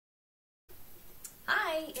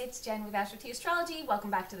Hi, it's Jen with Astrology.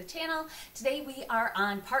 Welcome back to the channel. Today we are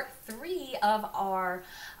on part 3 of our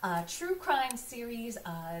true crime series,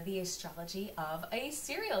 The Astrology of a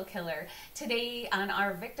Serial Killer. Today on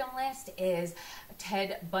our victim list is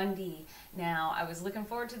Ted Bundy. Now, I was looking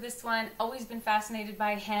forward to this one, always been fascinated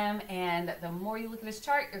by him, and the more you look at his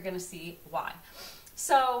chart, you're going to see why.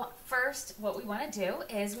 So first, what we want to do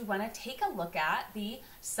is we want to take a look at the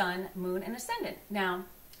sun, moon, and ascendant. Now,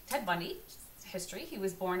 Ted Bundy, history, he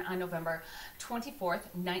was born on November 24th,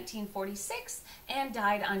 1946, and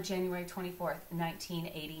died on January 24th,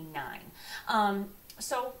 1989.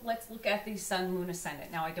 So let's look at the sun, moon, ascendant.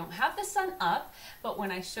 Now, I don't have the sun up, but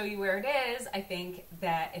when I show you where it is, I think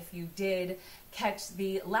that if you did catch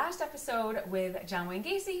the last episode with John Wayne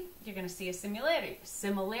Gacy, you're going to see a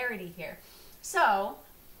similarity here. So,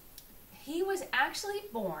 he was actually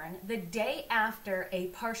born the day after a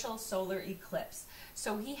partial solar eclipse.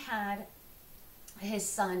 So he had his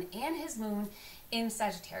sun and his moon in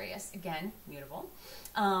Sagittarius, again, mutable.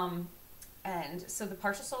 And so the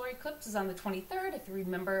partial solar eclipse is on the 23rd. If you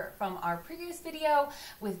remember from our previous video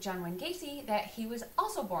with John Wayne Gacy, that he was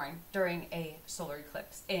also born during a solar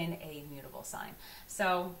eclipse in a mutable sign.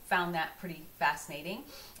 So found that pretty fascinating.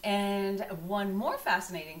 And one more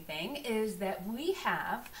fascinating thing is that we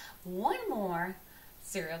have one more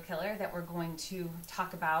serial killer that we're going to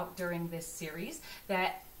talk about during this series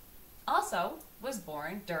that also was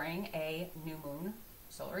born during a new moon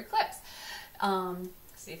solar eclipse.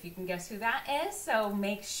 See if you can guess who that is. So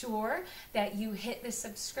make sure that you hit the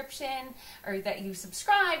subscription, or that you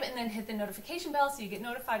subscribe and then hit the notification bell so you get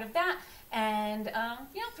notified of that, and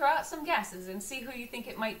you know, throw out some guesses and see who you think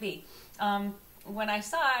it might be. When I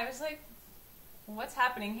saw it, I was like, what's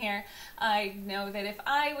happening here? I know that if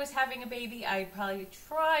I was having a baby, I'd probably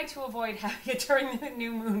try to avoid having it during the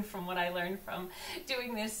new moon, from what I learned from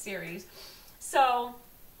doing this series. So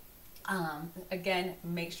again,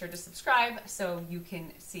 make sure to subscribe so you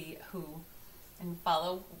can see who and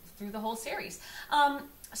follow through the whole series.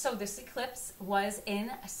 So this eclipse was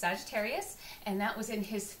in Sagittarius, and that was in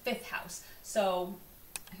his 5th house. So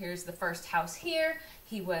here's the 1st house here.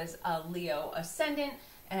 He was a Leo ascendant,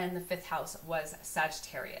 and the 5th house was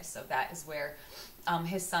Sagittarius. So that is where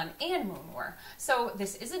his sun and moon were. So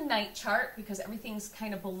this is a night chart because everything's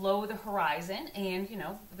kind of below the horizon, and you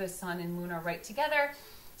know, the sun and moon are right together.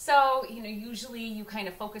 So, you know, usually you kind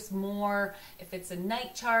of focus more, if it's a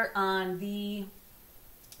night chart, on the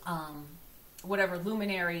whatever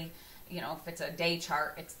luminary. You know, if it's a day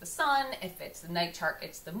chart, it's the sun. If it's a night chart,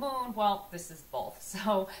 it's the moon. Well, this is both.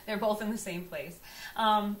 So they're both in the same place.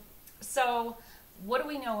 So what do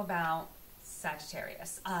we know about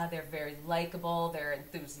Sagittarius? They're very likable. They're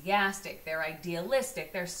enthusiastic. They're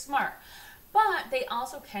idealistic. They're smart. But they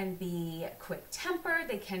also can be quick-tempered.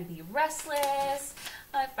 They can be restless.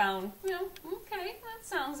 I found, you know, okay, that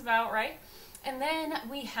sounds about right. And then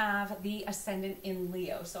we have the ascendant in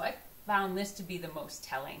Leo. So I found this to be the most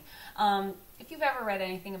telling. If you've ever read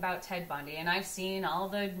anything about Ted Bundy, and I've seen all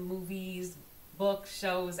the movies, books,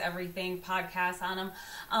 shows, everything, podcasts on him,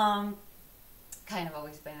 kind of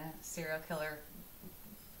always been a serial killer,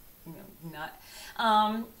 you know,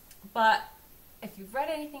 nut. But if you've read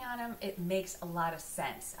anything on him, it makes a lot of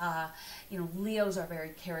sense. You know, Leos are very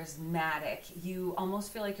charismatic. You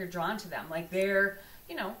almost feel like you're drawn to them. Like they're,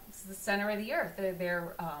 you know, it's the center of the earth.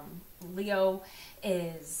 Leo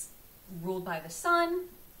is ruled by the sun.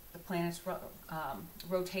 The planets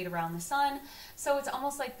rotate around the sun. So it's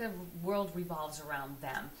almost like the world revolves around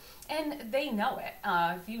them. And they know it.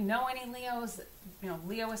 If you know any Leos, you know,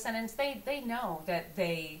 Leo ascendants, they know that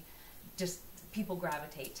they just, people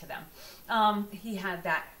gravitate to them. He had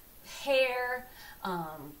that hair, you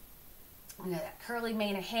know, that curly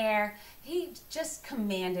mane of hair. He just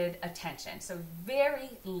commanded attention. So very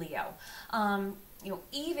Leo. You know,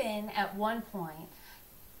 even at one point,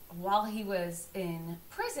 while he was in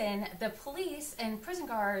prison, the police and prison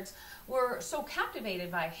guards were so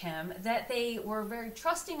captivated by him that they were very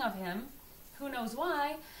trusting of him. Who knows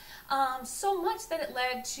why? So much that it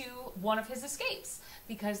led to one of his escapes,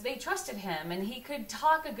 because they trusted him and he could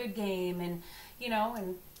talk a good game, and you know,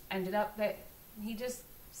 and ended up that he just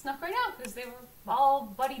snuck right out because they were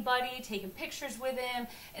all buddy-buddy, taking pictures with him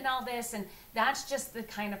and all this. And that's just the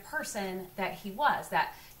kind of person that he was,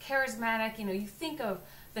 that charismatic. You know, you think of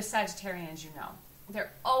the Sagittarians, you know,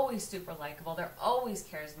 they're always super likable. They're always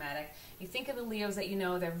charismatic. You think of the Leos that you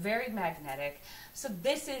know, they're very magnetic. So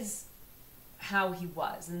this is how he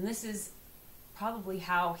was, and this is probably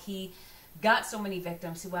how he got so many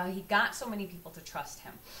victims. Well, he got so many people to trust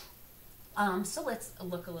him. So let's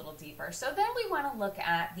look a little deeper. So then we want to look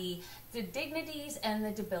at the dignities and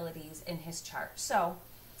the debilities in his chart. So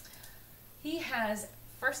He has,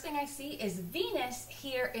 first thing I see is Venus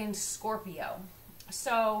here in Scorpio.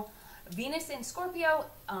 So Venus in Scorpio,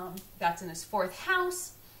 that's in his 4th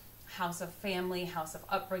house, house of family, house of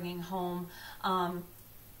upbringing, home,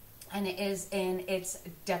 and it is in its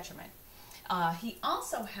detriment. He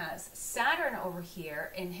also has Saturn over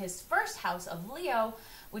here in his 1st house of Leo,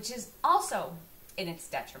 which is also in its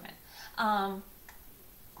detriment.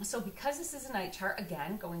 So because this is a night chart,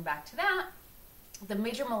 again, going back to that, the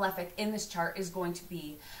major malefic in this chart is going to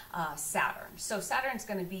be Saturn. So Saturn's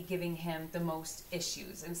going to be giving him the most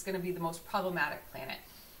issues, and it's going to be the most problematic planet.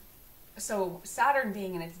 So Saturn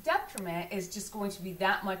being in its detriment is just going to be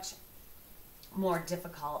that much more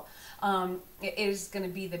difficult. It is going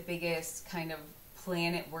to be the biggest kind of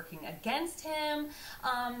planet working against him.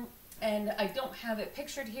 And I don't have it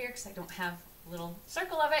pictured here because I don't have a little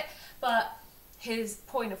circle of it, but his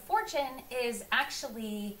point of fortune is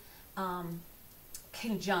actually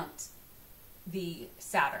conjunct the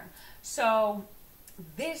Saturn. So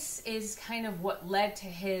this is kind of what led to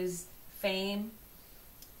his fame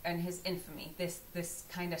and his infamy, this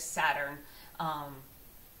kind of Saturn,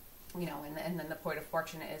 you know, and then the point of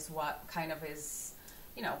fortune is what kind of is,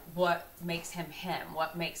 you know, what makes him him,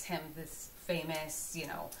 what makes him this famous, you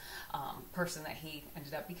know, person that he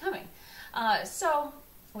ended up becoming. So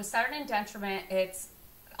with Saturn in detriment, it's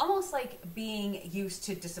almost like being used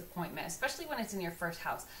to disappointment, especially when it's in your 1st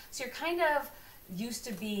house. So you're kind of used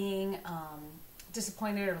to being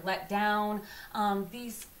disappointed or let down.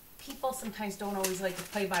 These people sometimes don't always like to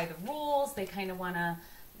play by the rules. They kind of want to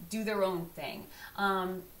do their own thing.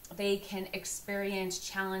 They can experience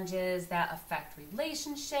challenges that affect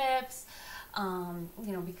relationships,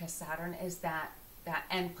 you know, because Saturn is that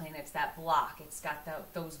end plane, it's that block, it's got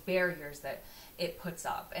those barriers that it puts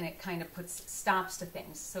up, and it kind of puts stops to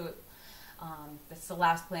things. So that's the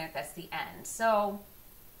last planet, that's the end. So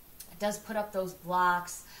it does put up those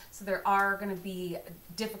blocks, so there are going to be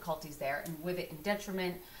difficulties there, and with it in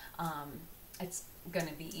detriment, it's going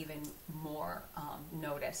to be even more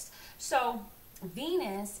noticed. So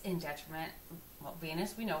Venus in detriment, well,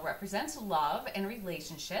 Venus we know represents love and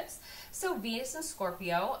relationships. So Venus in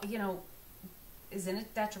Scorpio, you know, is in a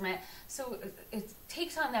detriment. So it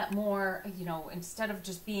takes on that more, you know, instead of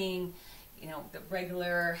just being, you know, the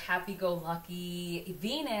regular happy-go-lucky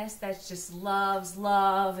Venus that just loves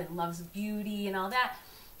love and loves beauty and all that,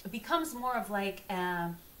 it becomes more of like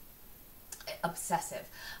obsessive.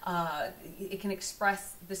 It can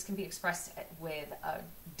express, this can be expressed with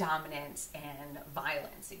dominance and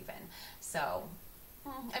violence even. So,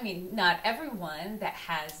 I mean, not everyone that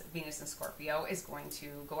has Venus in Scorpio is going to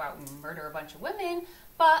go out and murder a bunch of women,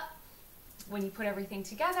 but when you put everything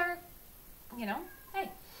together, you know, hey.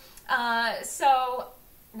 So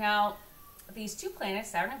now these two planets,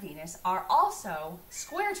 Saturn and Venus, are also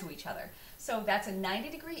square to each other. So that's a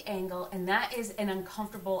 90-degree angle, and that is an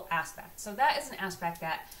uncomfortable aspect. So that is an aspect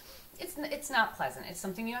that it's not pleasant. It's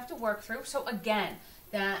something you have to work through. So again,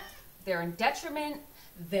 that they're in detriment,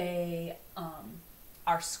 they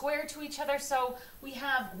are square to each other. So we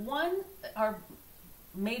have our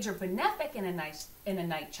major benefic in a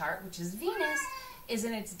night chart, which is Venus, is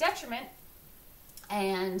in its detriment,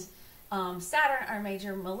 and Saturn, our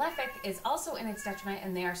major malefic, is also in its detriment,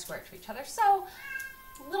 and they are square to each other. So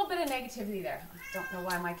a little bit of negativity there. I don't know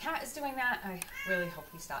why my cat is doing that. I really hope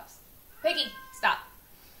he stops. Piggy, stop.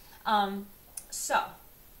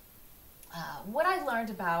 What I learned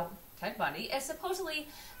about Ted Bundy is supposedly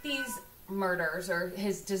these murders, or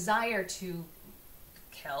his desire to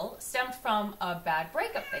kill, stemmed from a bad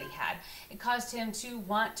breakup that he had. It caused him to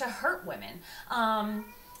want to hurt women.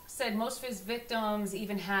 Said most of his victims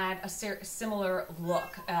even had a similar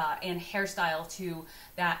look and hairstyle to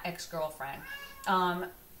that ex-girlfriend.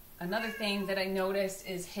 Another thing that I noticed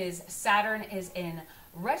is his Saturn is in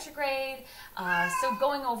retrograde, so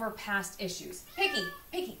going over past issues.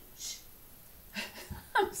 Piggy, shh.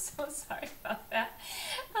 I'm so sorry about that.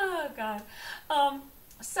 Oh, God.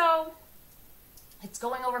 So it's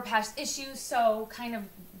going over past issues, so kind of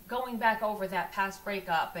going back over that past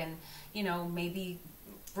breakup and, you know, maybe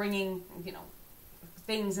bringing, you know,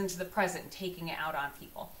 things into the present and taking it out on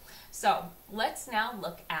people. So let's now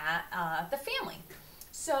look at the family.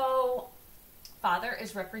 So father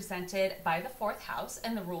is represented by the 4th house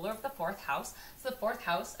and the ruler of the 4th house. So the 4th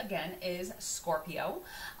house, again, is Scorpio.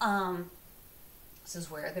 This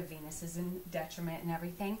is where the Venus is in detriment and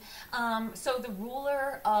everything. So the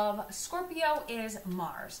ruler of Scorpio is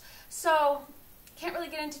Mars. So can't really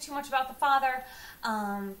get into too much about the father.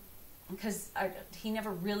 because he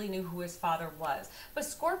never really knew who his father was. But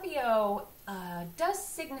Scorpio does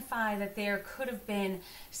signify that there could have been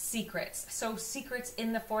secrets. So secrets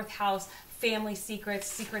in the fourth house, family secrets,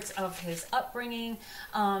 secrets of his upbringing.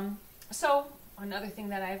 So another thing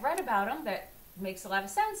that I've read about him that makes a lot of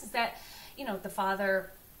sense is that, you know, the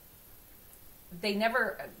father, they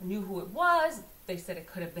never knew who it was. They said it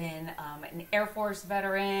could have been an Air Force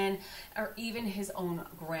veteran or even his own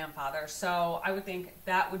grandfather. So I would think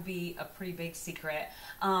that would be a pretty big secret.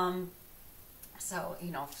 So,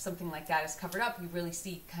 you know, if something like that is covered up, you really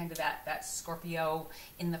see kind of that Scorpio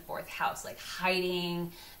in the fourth house, like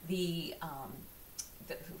hiding who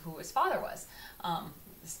his father was,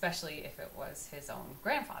 especially if it was his own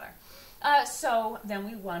grandfather. So then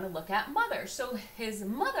we want to look at mother. So his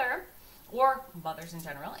mother, or mothers in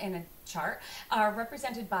general, in a chart, are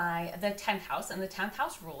represented by the 10th house and the 10th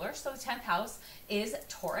house ruler. So the 10th house is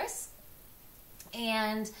Taurus,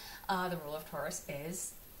 and the ruler of Taurus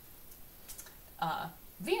is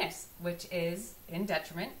Venus, which is in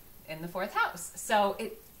detriment in the fourth house. So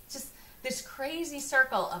it just, this crazy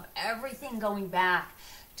circle of everything going back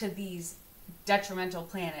to these detrimental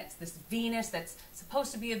planets. This Venus that's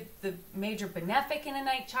supposed to be the major benefic in a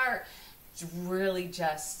night chart, it's really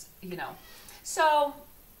just, you know. So,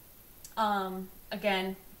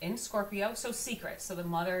 again, in Scorpio, so secrets. So the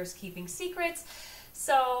mother is keeping secrets.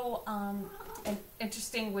 So, and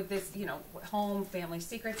interesting with this, you know, home, family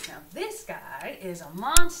secrets. Now, this guy is a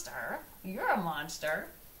monster. You're a monster.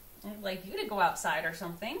 I'd like you to go outside or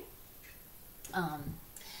something.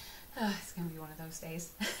 It's going to be one of those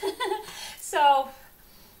days. So,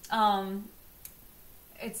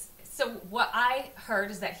 so what I heard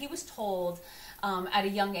is that he was told at a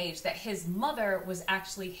young age that his mother was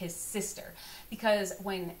actually his sister, because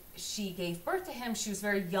when she gave birth to him, she was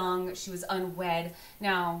very young, she was unwed.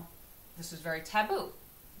 Now, this was very taboo,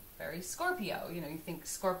 very Scorpio. You know, you think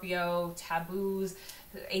Scorpio, taboos,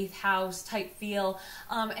 8th house type feel.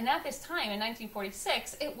 And at this time, in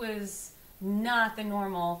 1946, it was not the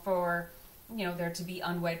normal for, you know, there to be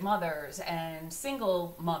unwed mothers and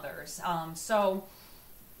single mothers. So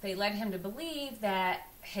they led him to believe that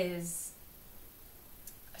his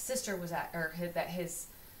sister was that his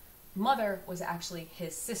mother was actually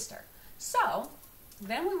his sister. So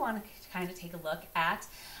then we want to kind of take a look at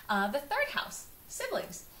the 3rd house,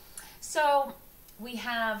 siblings. So we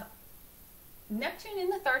have Neptune in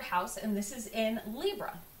the 3rd house, and this is in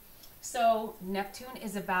Libra. So Neptune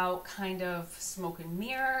is about kind of smoke and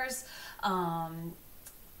mirrors, and,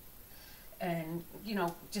 you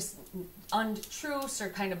know, just untruths or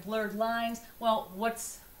kind of blurred lines. Well,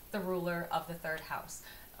 what's the ruler of the 3rd house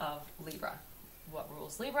of Libra? What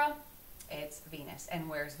rules Libra? It's Venus. And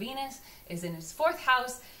where's Venus? Is in his 4th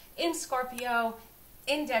house, in Scorpio,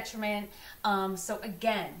 in detriment. So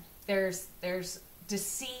again, there's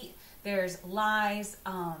deceit, there's lies,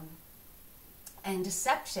 and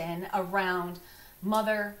deception around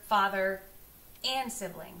mother, father, and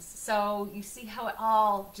siblings. So you see how it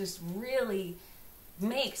all just really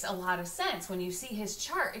makes a lot of sense. When you see his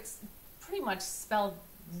chart, it's pretty much spelled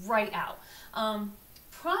right out.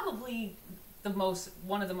 Probably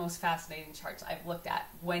one of the most fascinating charts I've looked at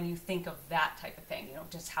when you think of that type of thing, you know,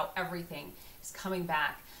 just how everything is coming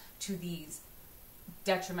back to these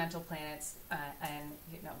detrimental planets, and,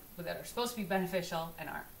 you know, that are supposed to be beneficial and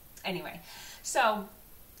aren't. Anyway, so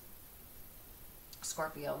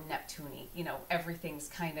Scorpio, Neptune, you know, everything's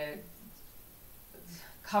kind of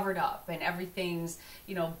covered up and everything's,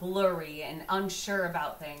 you know, blurry and unsure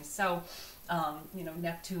about things. So, you know,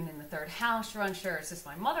 Neptune in the 3rd house, you're unsure. Is this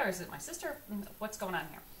my mother? Is it my sister? What's going on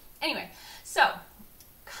here? Anyway, so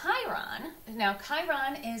Chiron. Now,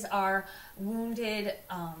 Chiron is our wounded,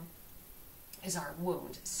 is our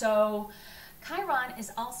wound. So Chiron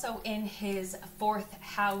is also in his 4th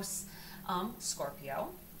house, Scorpio.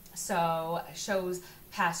 So shows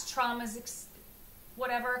past traumas,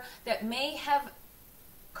 whatever, that may have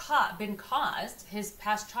been caused, his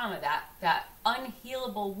past trauma, that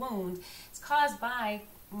unhealable wound, is caused by,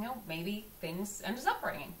 you know, maybe things in his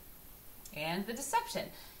upbringing and the deception,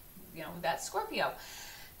 you know, that Scorpio.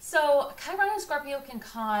 So Chiron and Scorpio can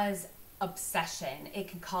cause obsession, it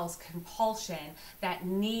can cause compulsion, that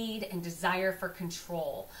need and desire for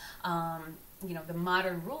control. You know, the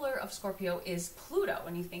modern ruler of Scorpio is Pluto.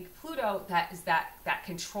 When you think Pluto, that is that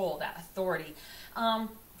control, that authority.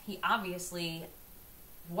 He obviously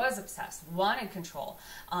was obsessed, wanted control,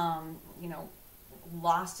 you know,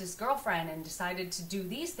 lost his girlfriend and decided to do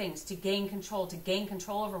these things to gain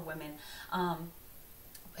control over women.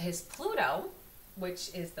 His Pluto,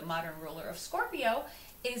 which is the modern ruler of Scorpio,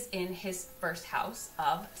 is in his 1st house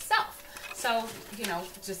of self. So, you know,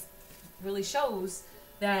 just really shows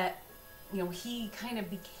that, you know, he kind of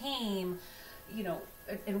became, you know,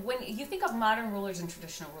 and when you think of modern rulers and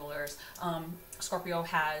traditional rulers, Scorpio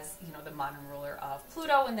has, you know, the modern ruler of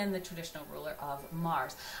Pluto and then the traditional ruler of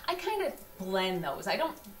Mars. I kind of blend those. I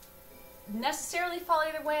don't necessarily fall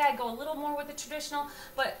either way. I go a little more with the traditional,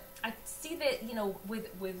 but I see that, you know, with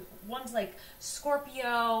ones like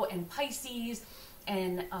Scorpio and Pisces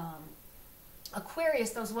and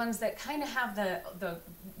Aquarius, those ones that kind of have the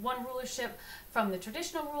one rulership from the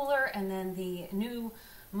traditional ruler and then the new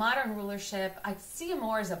modern rulership, I see them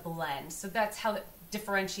more as a blend. So that's how it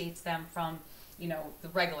differentiates them from, you know, the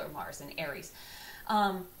regular Mars and Aries.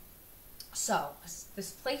 So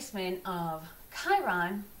this placement of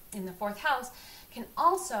Chiron in the 4th house can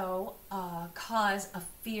also cause a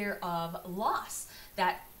fear of loss,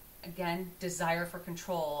 that, again, desire for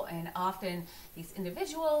control. And often these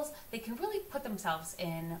individuals, they can really put themselves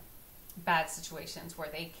in bad situations where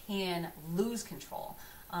they can lose control.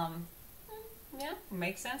 Yeah,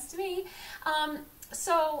 makes sense to me.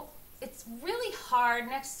 So it's really hard.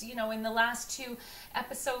 Next, you know, in the last 2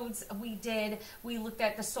 episodes we looked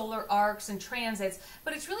at the solar arcs and transits,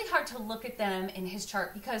 but it's really hard to look at them in his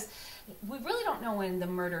chart because we really don't know when the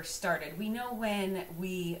murder started. We know when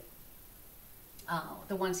the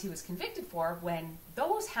ones he was convicted for, when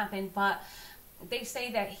those happened, but they say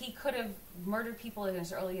that he could have murdered people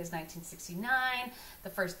as early as 1969. The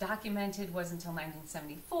first documented was until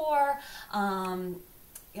 1974.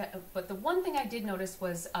 Yeah, but the one thing I did notice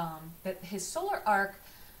was that his solar arc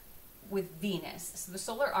with Venus, so the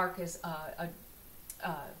solar arc is a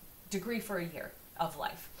degree for a year of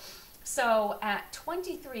life. So at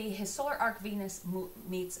 23, his solar arc Venus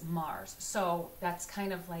meets Mars. So that's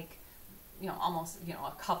kind of like, you know, almost, you know,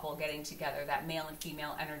 a couple getting together, that male and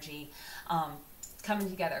female energy coming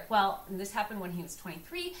together. Well, this happened when he was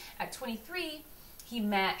 23. At 23, he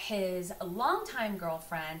met his longtime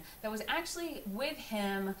girlfriend that was actually with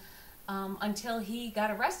him until he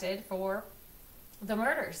got arrested for the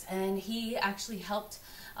murders. And he actually helped,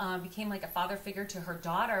 became like a father figure to her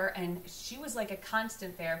daughter, and she was like a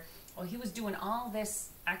constant there. While he was doing all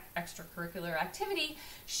this extracurricular activity,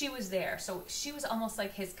 she was there. So she was almost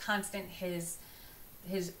like his constant, his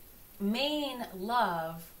main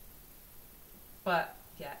love. But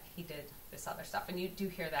yeah, he did this other stuff. And you do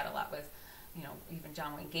hear that a lot with, you know, even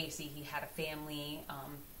John Wayne Gacy. He had a family,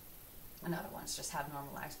 and other ones just have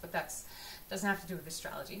normal lives. But that's doesn't have to do with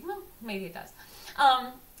astrology. Well, maybe it does.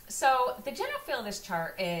 So the general feel of this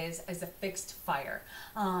chart is a fixed fire.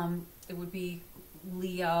 It would be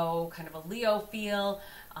Leo, kind of a Leo feel.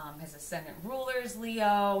 His ascendant ruler is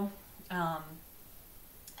Leo.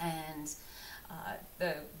 And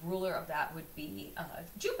the ruler of that would be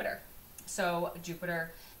Jupiter. So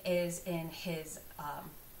Jupiter is in his,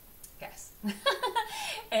 guess,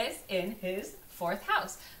 is in his 4th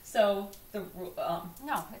house. So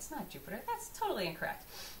no, it's not Jupiter. That's totally incorrect.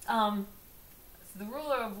 So the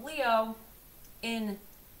ruler of Leo in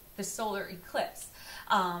the solar eclipse.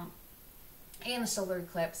 And the solar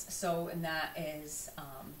eclipse, and that is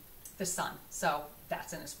the sun. So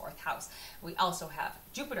that's in his 4th house. We also have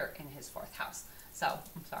Jupiter in his 4th house. So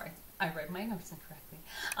I'm sorry, I read my notes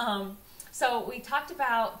incorrectly. So we talked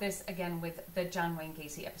about this again with the John Wayne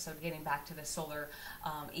Gacy episode, getting back to the solar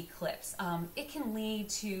eclipse. It can lead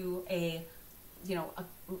to a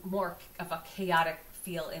more of a chaotic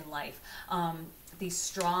feel in life. These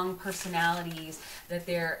strong personalities that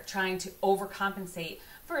they're trying to overcompensate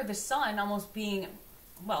for the sun almost being,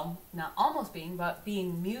 well, not almost being, but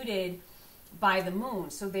being muted by the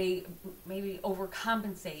moon. So they maybe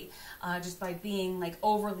overcompensate just by being like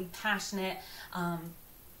overly passionate.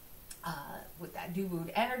 With that new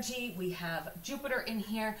moon energy, we have Jupiter in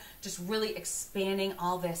here, just really expanding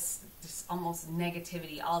all this almost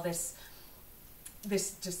negativity, all this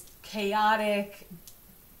just chaotic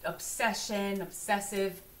obsession,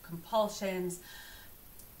 obsessive compulsions.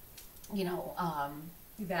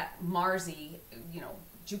 That Marsy,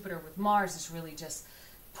 Jupiter with Mars is really just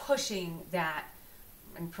pushing that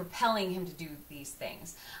and propelling him to do these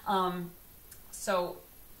things. So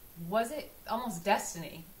was it almost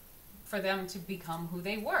destiny for them to become who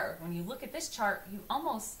they were? When you look at this chart, you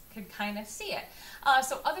almost could kind of see it.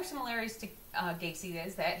 So other similarities to Gacy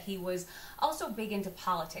is that he was also big into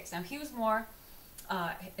politics. Now he was more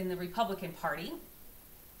in the Republican Party.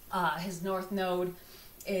 His North Node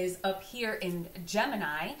is up here in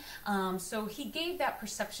Gemini, so he gave that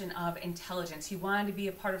perception of intelligence. He wanted to be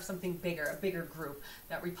a part of something bigger, a bigger group,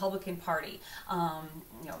 that Republican Party,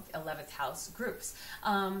 11th house groups.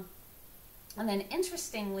 And then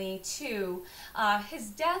interestingly too, his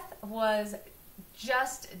death was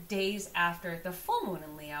just days after the full moon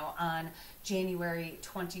in Leo on January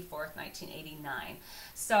 24th, 1989.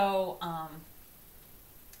 So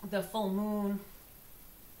the full moon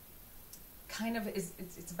kind of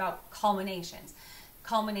it's about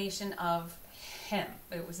culmination of him.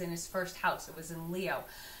 It was in his first house. It was in Leo.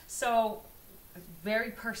 So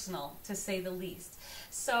very personal, to say the least.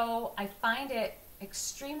 So I find it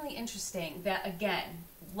extremely interesting that, again,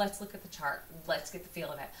 let's look at the chart. Let's get the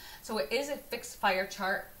feel of it. So it is a fixed fire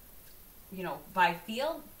chart, you know, by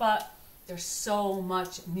feel, but there's so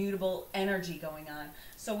much mutable energy going on.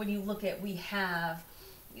 So when you look at, we have,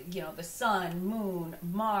 you know, the sun, moon,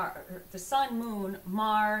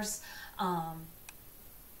 Mars,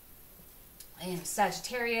 and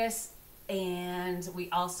Sagittarius, and we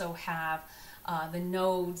also have the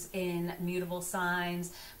nodes in mutable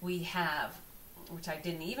signs. We have, which I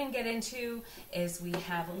didn't even get into, is we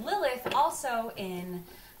have Lilith also in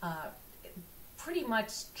pretty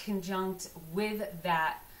much conjunct with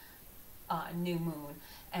that new moon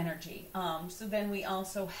energy. So then we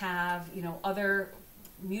also have, you know, other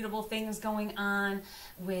mutable things going on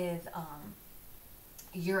with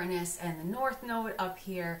Uranus and the North Node up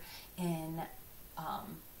here in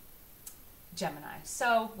Gemini.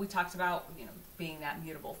 So we talked about, you know, being that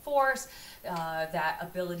mutable force, that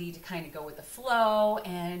ability to kind of go with the flow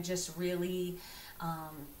and just really,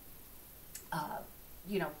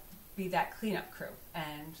 you know, be that cleanup crew.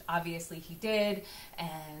 And obviously he did,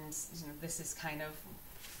 and you know, this is kind of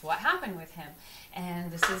what happened with him.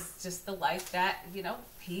 And this is just the life that, you know,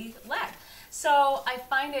 he led. So I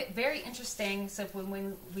find it very interesting. So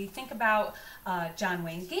when we think about John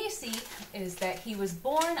Wayne Gacy, is that he was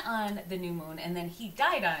born on the new moon and then he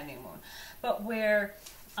died on a new moon. But where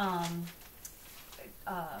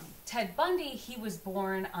Ted Bundy, he was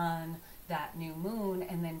born on that new moon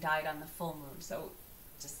and then died on the full moon. So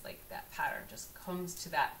just like that pattern just comes to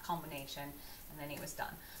that culmination, and then he was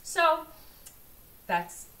done. So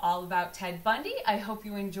that's all about Ted Bundy. I hope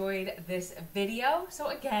you enjoyed this video. So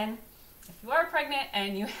again, if you are pregnant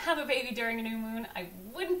and you have a baby during a new moon, I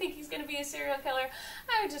wouldn't think he's going to be a serial killer.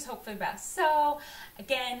 I would just hope for the best. So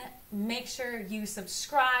again, make sure you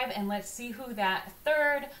subscribe, and let's see who that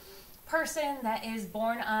third person that is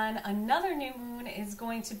born on another new moon is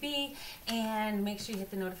going to be. And make sure you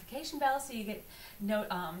hit the notification bell so you get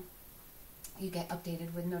you get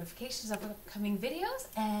updated with notifications of upcoming videos.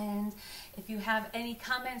 And if you have any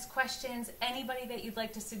comments, questions, anybody that you'd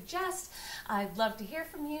like to suggest, I'd love to hear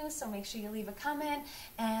from you. So make sure you leave a comment,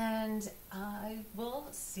 and I will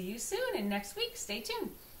see you soon. And next week, stay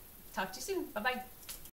tuned. Talk to you soon. Bye-bye.